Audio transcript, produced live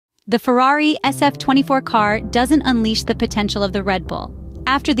the Ferrari SF-24 car doesn't unleash the potential of the Red Bull.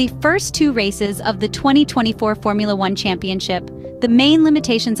 After the first two races of the 2024 Formula One Championship, the main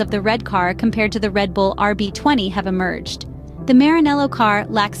limitations of the red car compared to the Red Bull RB20 have emerged. The Maranello car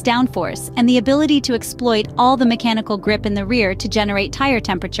lacks downforce and the ability to exploit all the mechanical grip in the rear to generate tire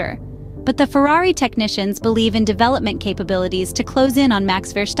temperature. But the Ferrari technicians believe in development capabilities to close in on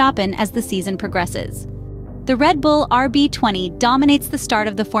Max Verstappen as the season progresses. The Red Bull RB20 dominates the start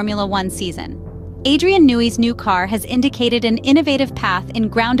of the Formula One season. Adrian Newey's new car has indicated an innovative path in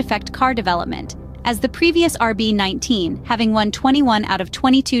ground effect car development, as the previous RB19, having won 21 out of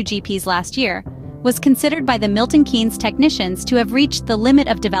 22 GPs last year, was considered by the Milton Keynes technicians to have reached the limit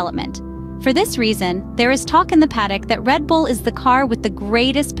of development. For this reason, there is talk in the paddock that Red Bull is the car with the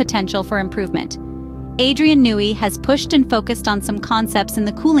greatest potential for improvement. Adrian Newey has pushed and focused on some concepts in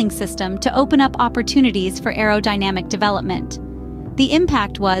the cooling system to open up opportunities for aerodynamic development. The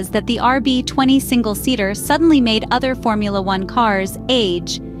impact was that the RB20 single-seater suddenly made other Formula One cars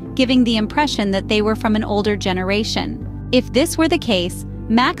age, giving the impression that they were from an older generation. If this were the case,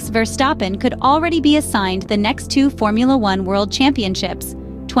 Max Verstappen could already be assigned the next two Formula One World Championships,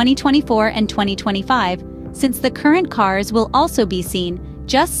 2024 and 2025, since the current cars will also be seen,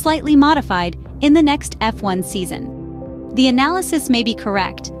 just slightly modified, in the next F1 season. The analysis may be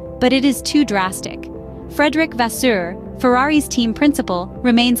correct, but it is too drastic. Vasseur, Ferrari's team principal,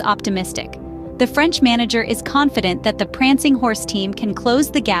 remains optimistic. The French manager is confident that the prancing horse team can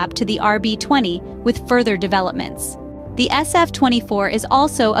close the gap to the RB20 with further developments. The SF-24 is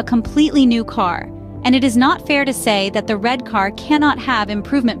also a completely new car, and it is not fair to say that the red car cannot have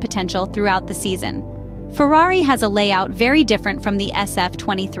improvement potential throughout the season. Ferrari has a layout very different from the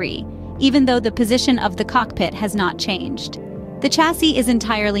SF-23, even though the position of the cockpit has not changed. The chassis is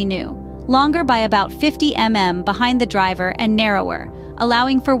entirely new, longer by about 50 mm behind the driver and narrower,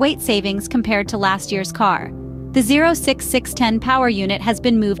 allowing for weight savings compared to last year's car. The 06610 power unit has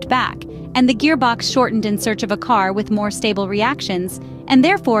been moved back, and the gearbox shortened in search of a car with more stable reactions, and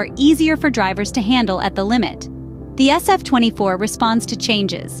therefore easier for drivers to handle at the limit. The SF-24 responds to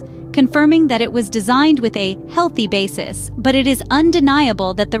changes, confirming that it was designed with a healthy basis, but it is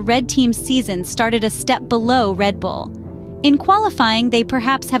undeniable that the Red Team's season started a step below Red Bull. In qualifying, they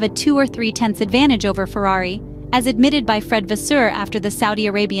perhaps have a 2 or 3 tenths advantage over Ferrari, as admitted by Vasseur after the Saudi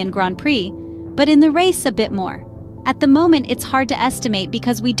Arabian Grand Prix, but in the race a bit more. At the moment, it's hard to estimate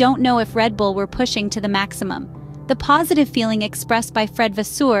because we don't know if Red Bull were pushing to the maximum. The positive feeling expressed by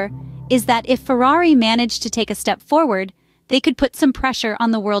Vasseur is that if Ferrari managed to take a step forward, they could put some pressure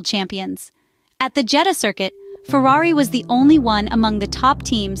on the world champions. At the Jeddah circuit, Ferrari was the only one among the top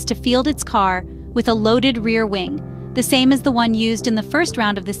teams to field its car with a loaded rear wing, the same as the one used in the first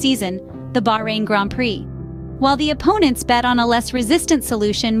round of the season, the Bahrain Grand Prix, while the opponents bet on a less resistant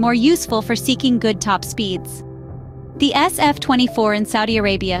solution more useful for seeking good top speeds. The SF-24 in Saudi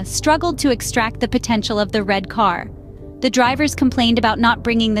Arabia struggled to extract the potential of the red car. The drivers complained about not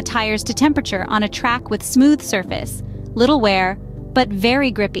bringing the tires to temperature on a track with smooth surface, little wear, but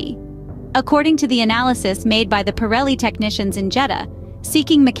very grippy. According to the analysis made by the Pirelli technicians in Jeddah,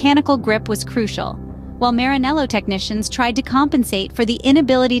 seeking mechanical grip was crucial, while Maranello technicians tried to compensate for the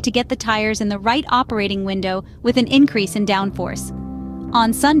inability to get the tires in the right operating window with an increase in downforce.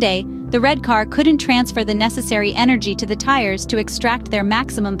 On Sunday, the red car couldn't transfer the necessary energy to the tires to extract their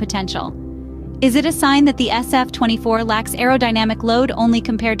maximum potential. Is it a sign that the SF-24 lacks aerodynamic load only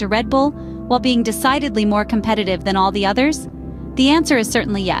compared to Red Bull, while being decidedly more competitive than all the others? The answer is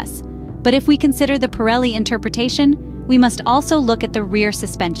certainly yes, but if we consider the Pirelli interpretation, we must also look at the rear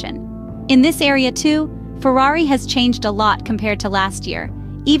suspension. In this area too, Ferrari has changed a lot compared to last year,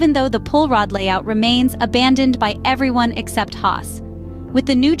 even though the pull rod layout remains abandoned by everyone except Haas. With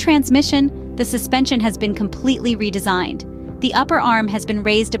the new transmission, the suspension has been completely redesigned. The upper arm has been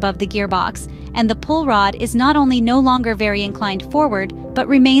raised above the gearbox, and the pull rod is not only no longer very inclined forward, but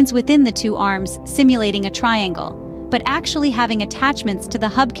remains within the two arms, simulating a triangle, but actually having attachments to the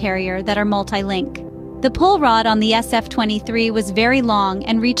hub carrier that are multi-link. The pull rod on the SF-23 was very long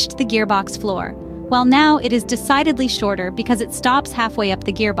and reached the gearbox floor, while now it is decidedly shorter because it stops halfway up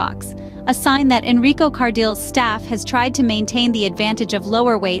the gearbox, a sign that Enrico Cardil's staff has tried to maintain the advantage of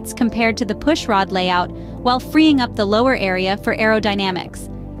lower weights compared to the pushrod layout while freeing up the lower area for aerodynamics.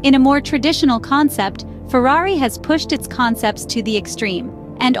 In a more traditional concept, Ferrari has pushed its concepts to the extreme,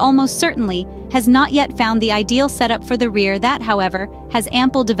 and almost certainly has not yet found the ideal setup for the rear that, however, has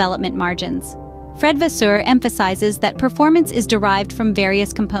ample development margins. Vasseur emphasizes that performance is derived from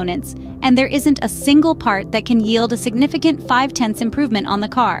various components, and there isn't a single part that can yield a significant 0.5 improvement on the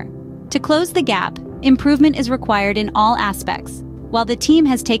car. To close the gap, improvement is required in all aspects. While the team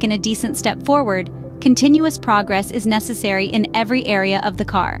has taken a decent step forward, continuous progress is necessary in every area of the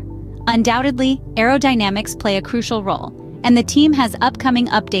car. Undoubtedly, aerodynamics play a crucial role, and the team has upcoming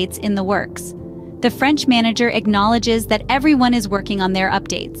updates in the works. The French manager acknowledges that everyone is working on their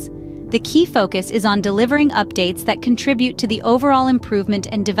updates. The key focus is on delivering updates that contribute to the overall improvement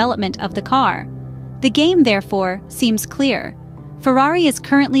and development of the car. The game, therefore, seems clear. Ferrari is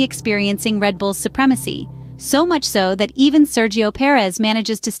currently experiencing Red Bull's supremacy, so much so that even Sergio Perez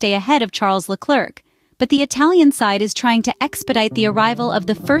manages to stay ahead of Charles Leclerc. But the Italian side is trying to expedite the arrival of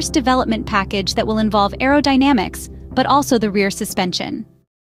the first development package that will involve aerodynamics, but also the rear suspension.